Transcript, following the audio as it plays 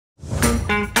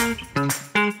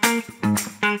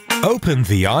Open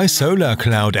the iSolar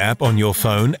Cloud app on your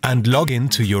phone and log in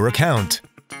to your account.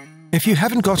 If you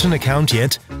haven't got an account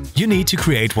yet, you need to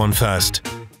create one first.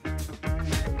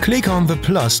 Click on the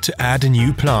plus to add a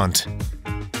new plant.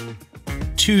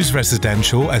 Choose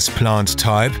residential as plant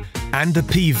type and the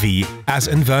PV as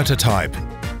inverter type.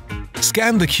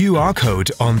 Scan the QR code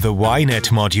on the YNet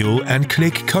module and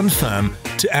click Confirm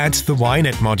to add the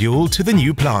YNet module to the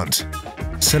new plant.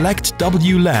 Select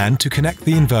WLAN to connect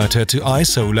the inverter to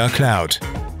iSolar Cloud.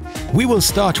 We will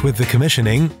start with the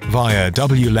commissioning via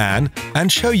WLAN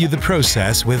and show you the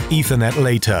process with Ethernet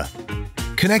later.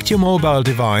 Connect your mobile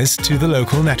device to the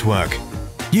local network.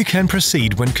 You can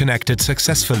proceed when connected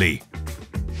successfully.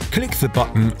 Click the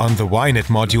button on the YNet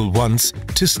module once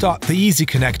to start the Easy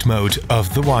Connect mode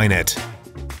of the YNet.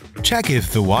 Check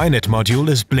if the YNet module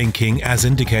is blinking as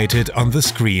indicated on the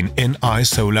screen in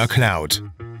iSolar Cloud.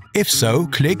 If so,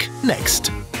 click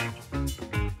Next.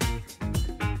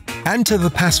 Enter the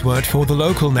password for the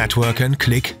local network and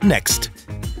click Next.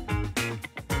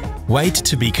 Wait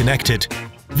to be connected.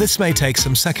 This may take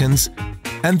some seconds,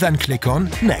 and then click on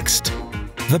Next.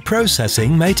 The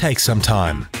processing may take some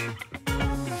time.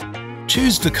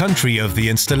 Choose the country of the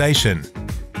installation.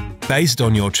 Based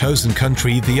on your chosen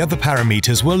country, the other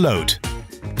parameters will load.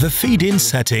 The feed-in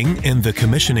setting in the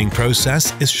commissioning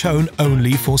process is shown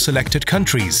only for selected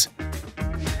countries.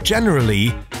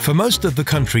 Generally, for most of the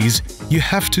countries, you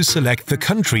have to select the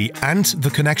country and the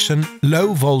connection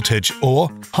low voltage or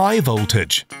high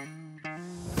voltage.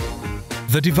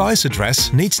 The device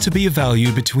address needs to be a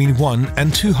value between 1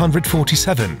 and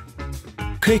 247.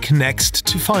 Click Next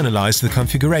to finalize the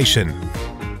configuration.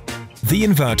 The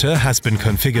inverter has been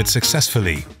configured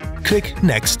successfully. Click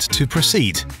Next to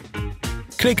proceed.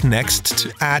 Click Next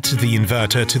to add the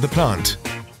inverter to the plant.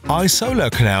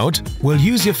 iSolar Cloud will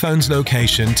use your phone's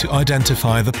location to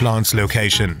identify the plant's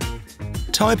location.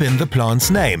 Type in the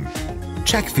plant's name.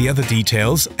 Check the other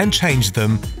details and change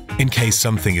them in case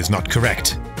something is not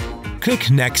correct.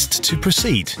 Click Next to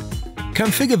proceed.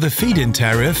 Configure the feed-in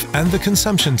tariff and the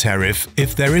consumption tariff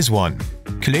if there is one.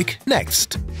 Click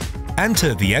Next.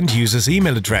 Enter the end user's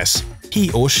email address. He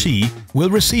or she will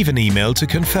receive an email to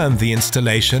confirm the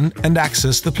installation and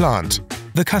access the plant.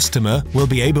 The customer will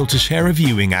be able to share a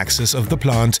viewing access of the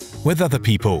plant with other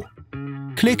people.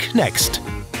 Click Next.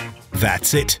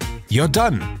 That's it. You're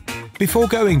done. Before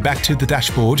going back to the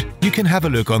dashboard, you can have a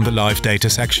look on the live data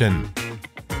section.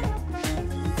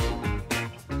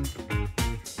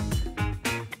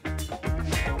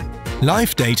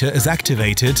 Live data is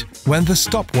activated when the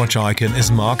stopwatch icon is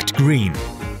marked green.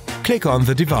 Click on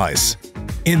the device.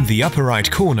 In the upper right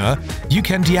corner, you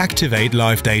can deactivate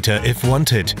live data if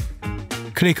wanted.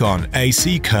 Click on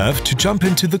AC curve to jump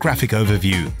into the graphic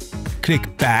overview.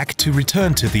 Click Back to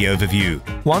return to the overview.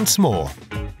 Once more.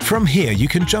 From here you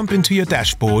can jump into your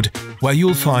dashboard where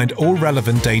you'll find all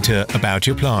relevant data about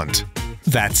your plant.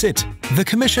 That's it. The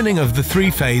commissioning of the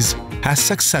three-phase has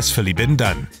successfully been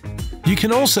done. You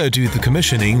can also do the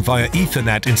commissioning via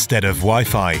Ethernet instead of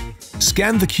Wi-Fi.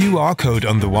 Scan the QR code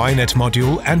on the YNet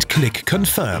module and click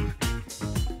Confirm.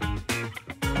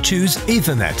 Choose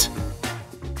Ethernet.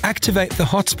 Activate the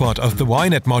hotspot of the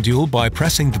YNet module by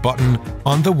pressing the button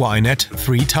on the YNet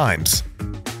 3 times.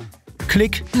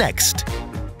 Click Next.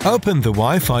 Open the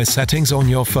Wi-Fi settings on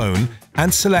your phone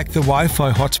and select the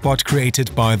Wi-Fi hotspot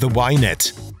created by the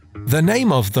YNet. The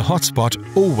name of the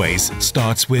hotspot always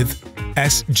starts with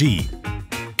SG.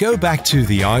 Go back to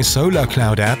the iSolar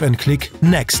Cloud app and click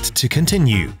Next to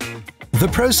continue. The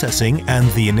processing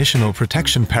and the initial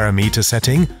protection parameter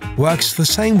setting works the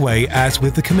same way as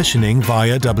with the commissioning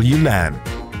via WLAN.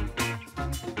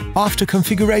 After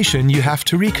configuration, you have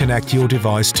to reconnect your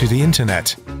device to the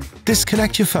internet.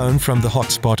 Disconnect your phone from the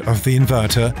hotspot of the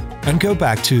inverter and go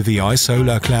back to the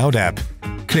iSolar Cloud app.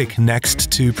 Click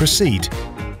Next to proceed.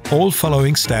 All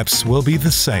following steps will be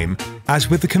the same as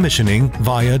with the commissioning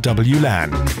via WLAN.